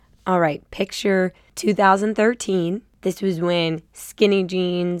All right, picture 2013. This was when skinny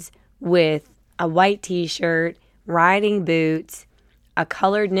jeans with a white t-shirt, riding boots, a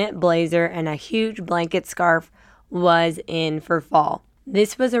colored knit blazer, and a huge blanket scarf was in for fall.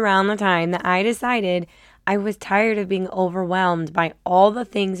 This was around the time that I decided I was tired of being overwhelmed by all the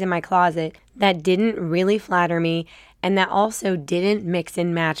things in my closet that didn't really flatter me and that also didn't mix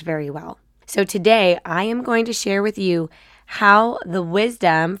and match very well. So today I am going to share with you how the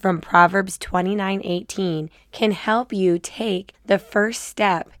wisdom from Proverbs 29:18 can help you take the first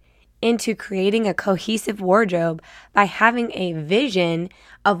step into creating a cohesive wardrobe by having a vision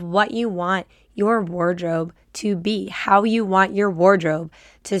of what you want your wardrobe to be, how you want your wardrobe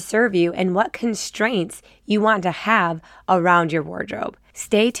to serve you, and what constraints you want to have around your wardrobe.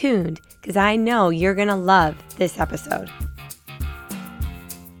 Stay tuned, because I know you're going to love this episode.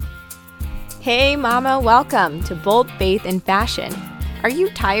 Hey mama, welcome to Bold Faith in Fashion. Are you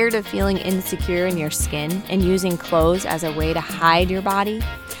tired of feeling insecure in your skin and using clothes as a way to hide your body?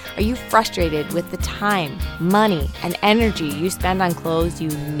 Are you frustrated with the time, money, and energy you spend on clothes you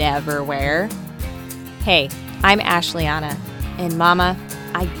never wear? Hey, I'm Ashleana, and mama,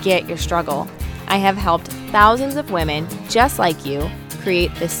 I get your struggle. I have helped thousands of women just like you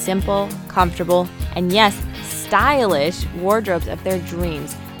create the simple, comfortable, and yes, stylish wardrobes of their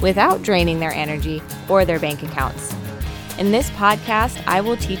dreams without draining their energy or their bank accounts. In this podcast, I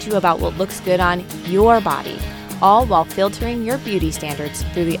will teach you about what looks good on your body, all while filtering your beauty standards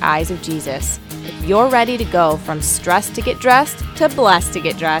through the eyes of Jesus. If you're ready to go from stressed to get dressed to blessed to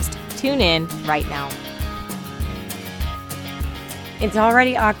get dressed, tune in right now. It's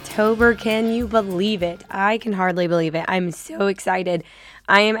already October. Can you believe it? I can hardly believe it. I'm so excited.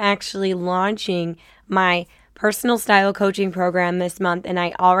 I am actually launching my personal style coaching program this month, and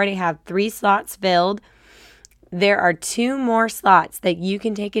I already have 3 slots filled. There are 2 more slots that you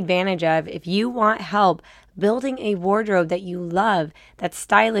can take advantage of if you want help building a wardrobe that you love, that's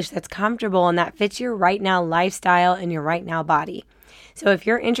stylish, that's comfortable, and that fits your right now lifestyle and your right now body. So if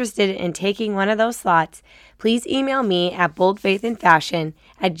you're interested in taking one of those slots, please email me at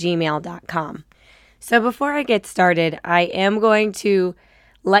boldfaithinfashion@gmail.com. So before I get started, I am going to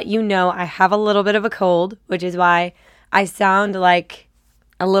let you know I have a little bit of a cold, which is why I sound like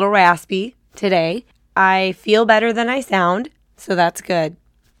a little raspy today. I feel better than I sound, so that's good.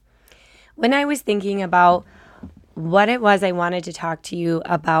 When I was thinking about what it was I wanted to talk to you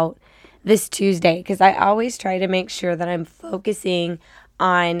about this Tuesday, because I always try to make sure that I'm focusing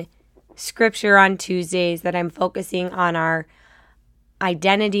on scripture on Tuesdays, that I'm focusing on our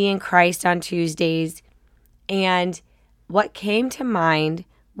identity in Christ on Tuesdays. And what came to mind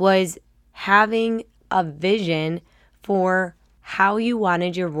was having a vision for how you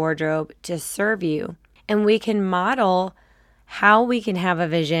wanted your wardrobe to serve you. And we can model how we can have a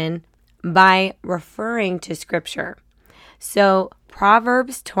vision by referring to scripture. So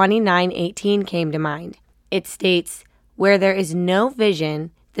Proverbs 29:18 came to mind. It states, "Where there is no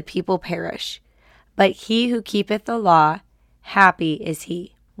vision, the people perish, but he who keepeth the law, happy is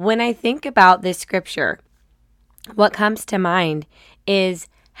he." When I think about this scripture, what comes to mind is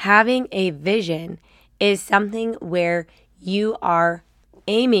having a vision is something where you are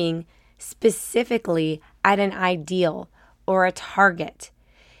aiming specifically at an ideal or a target.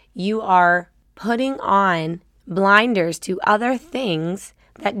 You are putting on blinders to other things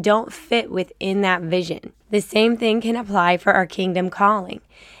that don't fit within that vision. The same thing can apply for our kingdom calling.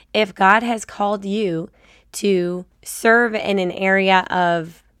 If God has called you to serve in an area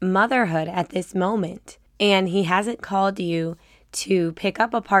of motherhood at this moment, and he hasn't called you to pick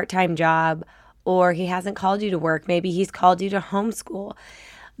up a part-time job, or he hasn't called you to work, maybe he's called you to homeschool,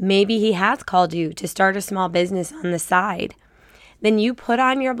 maybe he has called you to start a small business on the side, then you put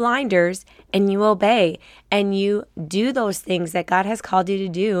on your blinders and you obey and you do those things that God has called you to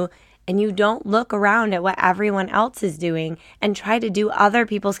do, and you don't look around at what everyone else is doing and try to do other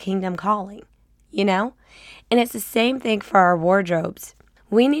people's kingdom calling, you know? And it's the same thing for our wardrobes.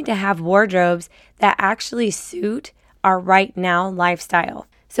 We need to have wardrobes that actually suit our right now lifestyle.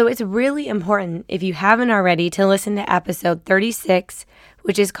 So it's really important, if you haven't already, to listen to episode 36,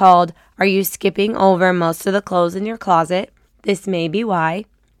 which is called, "Are You Skipping Over Most of the Clothes in Your Closet? This May Be Why,"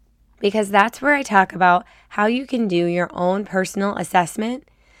 because that's where I talk about how you can do your own personal assessment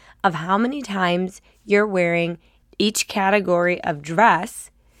of how many times you're wearing each category of dress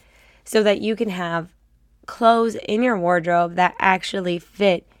so that you can have clothes in your wardrobe that actually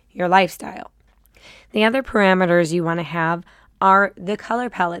fit your lifestyle. The other parameters you want to have are the color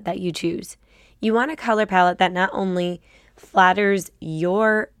palette that you choose. You want a color palette that not only flatters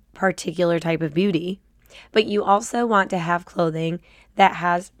your particular type of beauty, but you also want to have clothing that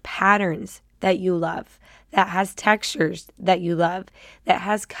has patterns that you love, that has textures that you love, that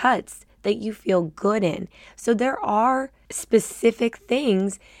has cuts that you feel good in. So there are specific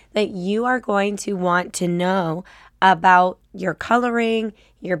things that you are going to want to know about your coloring,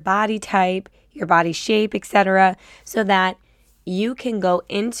 your body type, your body shape, etc., so that you can go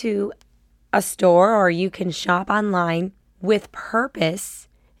into a store or you can shop online with purpose,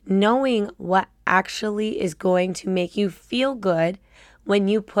 knowing what actually is going to make you feel good when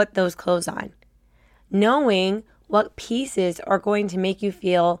you put those clothes on. Knowing what pieces are going to make you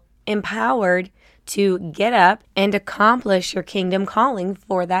feel empowered to get up and accomplish your kingdom calling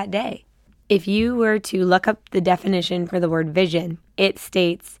for that day. If you were to look up the definition for the word vision, it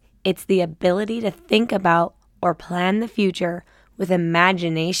states it's the ability to think about or plan the future with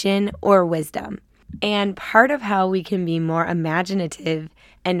imagination or wisdom. And part of how we can be more imaginative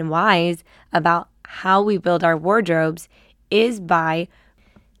and wise about how we build our wardrobes is by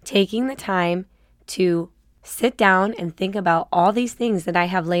taking the time to sit down and think about all these things that I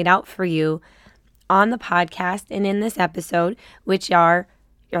have laid out for you on the podcast and in this episode, which are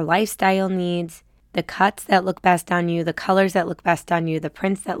your lifestyle needs, the cuts that look best on you, the colors that look best on you, the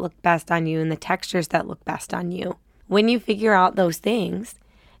prints that look best on you, and the textures that look best on you. When you figure out those things,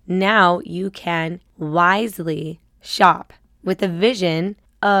 now you can wisely shop with a vision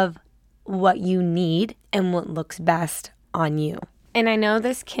of what you need and what looks best on you. And I know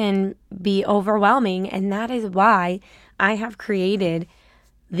this can be overwhelming, and that is why I have created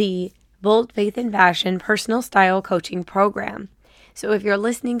the Bold Faith in Fashion Personal Style Coaching Program. So if you're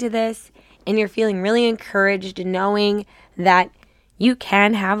listening to this and you're feeling really encouraged knowing that you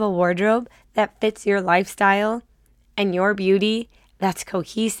can have a wardrobe that fits your lifestyle and your beauty, that's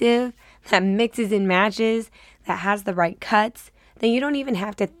cohesive, that mixes and matches, that has the right cuts, then you don't even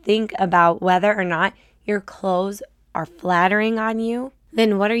have to think about whether or not your clothes are flattering on you,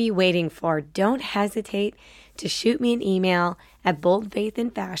 then what are you waiting for? Don't hesitate to shoot me an email at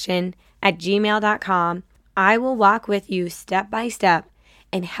boldfaithinfashion@gmail.com. I will walk with you step by step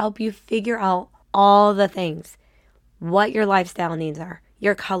and help you figure out all the things, what your lifestyle needs are,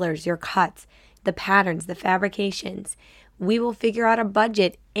 your colors, your cuts, the patterns, the fabrications. We will figure out a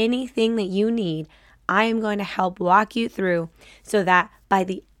budget, anything that you need. I am going to help walk you through so that by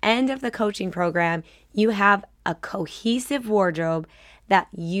the end of the coaching program, you have a cohesive wardrobe that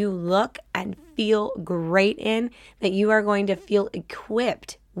you look and feel great in, that you are going to feel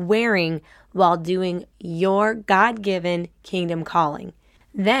equipped wearing while doing your God-given kingdom calling.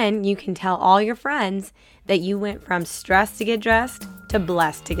 Then you can tell all your friends that you went from stressed to get dressed to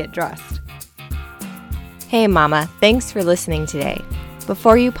blessed to get dressed. Hey Mama, thanks for listening today.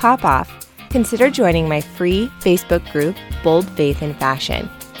 Before you pop off, consider joining my free Facebook group, Bold Faith in Fashion.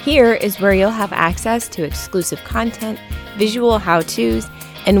 Here is where you'll have access to exclusive content, visual how-tos,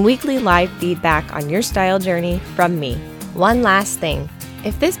 and weekly live feedback on your style journey from me. One last thing.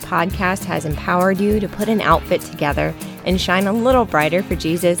 If this podcast has empowered you to put an outfit together and shine a little brighter for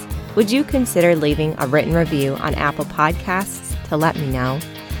Jesus, would you consider leaving a written review on Apple Podcasts to let me know?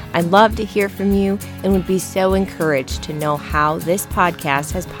 I'd love to hear from you and would be so encouraged to know how this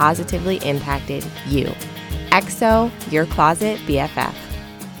podcast has positively impacted you. XO, your closet BFF.